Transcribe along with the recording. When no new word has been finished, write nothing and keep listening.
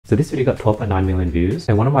So this video got 12.9 million views,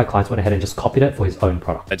 and one of my clients went ahead and just copied it for his own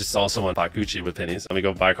product. I just saw someone buy Gucci with pennies. Let me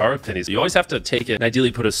go buy a car with pennies. You always have to take it and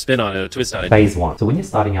ideally put a spin on it, a twist on it. Phase 1. So when you're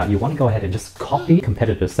starting out, you want to go ahead and just copy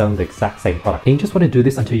competitors selling the exact same product. And you just want to do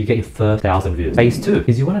this until you get your first 1,000 views. Phase 2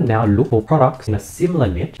 is you want to now look for products in a similar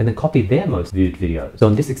niche and then copy their most viewed videos. So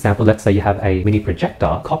in this example, let's say you have a mini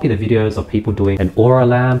projector, copy the videos of people doing an aura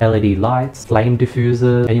lamp, LED lights, flame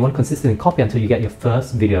diffusers, and you want to consistently copy until you get your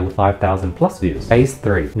first video with 5,000 plus views. Phase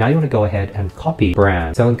 3. Now you want to go ahead and copy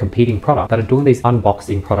brands selling competing products that are doing these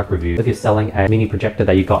unboxing product reviews. If you're selling a mini projector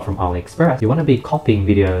that you got from AliExpress, you want to be copying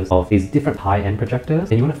videos of these different high-end projectors,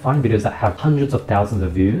 and you want to find videos that have hundreds of thousands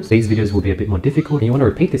of views. These videos will be a bit more difficult, and you want to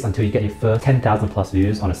repeat this until you get your first 10,000 plus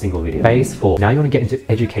views on a single video. Phase 4. Now you want to get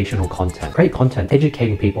into educational content. Create content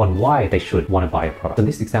educating people on why they should want to buy a product. So in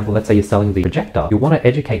this example, let's say you're selling the projector. You want to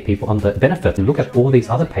educate people on the benefits. You look at all these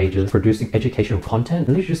other pages producing educational content,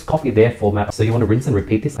 and you just copy their format. So you want to rinse and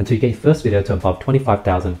repeat this until you get your first video to above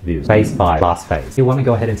 25,000 views. Phase 5, last phase. You want to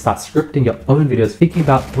go ahead and start scripting your own videos, thinking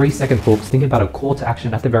about 3-second hooks, thinking about a call to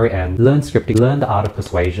action at the very end. Learn scripting, learn the art of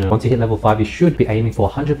persuasion. Once you hit level 5, you should be aiming for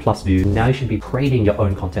 100 plus views. Now you should be creating your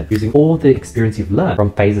own content using all the experience you've learned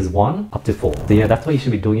from phases 1 up to 4. So yeah, that's what you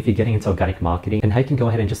should be doing if you're getting into organic marketing, and how you can go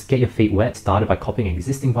ahead and just get your feet wet, started by copying an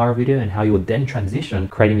existing viral video, and how you would then transition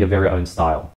creating your very own style.